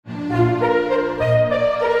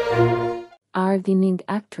award-winning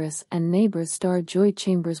actress and Neighbours star Joy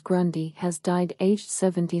Chambers-Grundy has died aged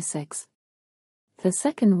 76. The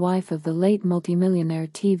second wife of the late multimillionaire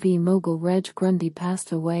TV mogul Reg Grundy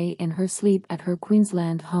passed away in her sleep at her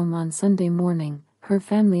Queensland home on Sunday morning, her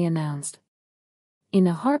family announced. In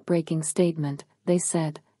a heartbreaking statement, they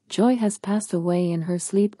said, "Joy has passed away in her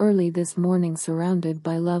sleep early this morning surrounded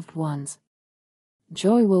by loved ones."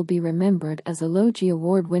 Joy will be remembered as a Logie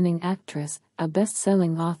award-winning actress, a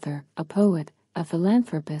best-selling author, a poet, a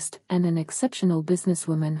philanthropist, and an exceptional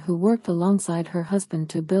businesswoman who worked alongside her husband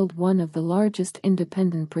to build one of the largest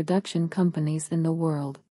independent production companies in the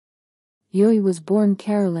world. Joy was born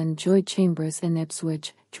Carolyn Joy Chambers in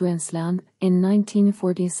Ipswich, Queensland, in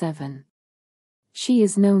 1947. She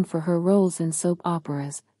is known for her roles in soap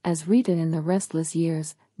operas, as Rita in The Restless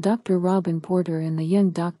Years, Dr. Robyn Porter in The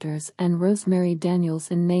Young Doctors, and Rosemary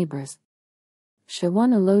in Neighbours. She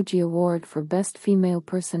won a Logie Award for Best Female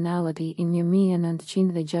Personality in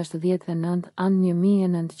 1969 and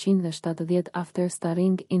 1970 after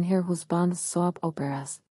starring in her husband's soap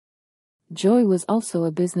operas. Joy was also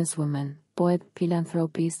a businesswoman, poet,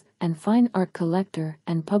 philanthropist, and fine art collector,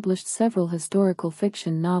 and published several historical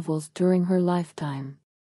fiction novels during her lifetime.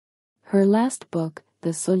 Her last book,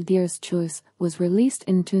 The Soldier's Choice, was released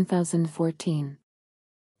in 2014.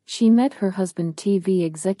 She met her husband TV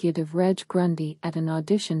executive Reg Grundy at an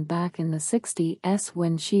audition back in the 60s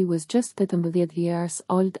when she was just 18 years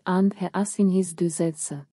old and he was in his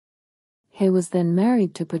 20s. He was then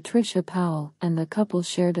married to Patricia Powell and the couple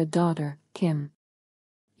shared a daughter, Kim.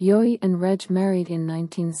 Joy and Reg married in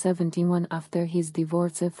 1971 after his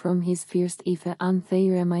divorce from his first wife and they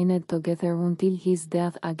remained together until his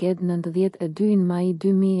death aged 92 in May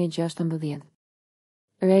 2016.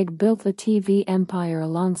 Reg built a TV empire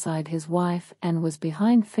alongside his wife and was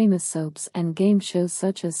behind famous soaps and game shows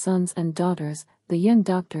such as Sons and Daughters, The Young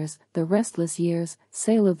Doctors, The Restless Years,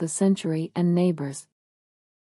 Sale of the Century and Neighbours.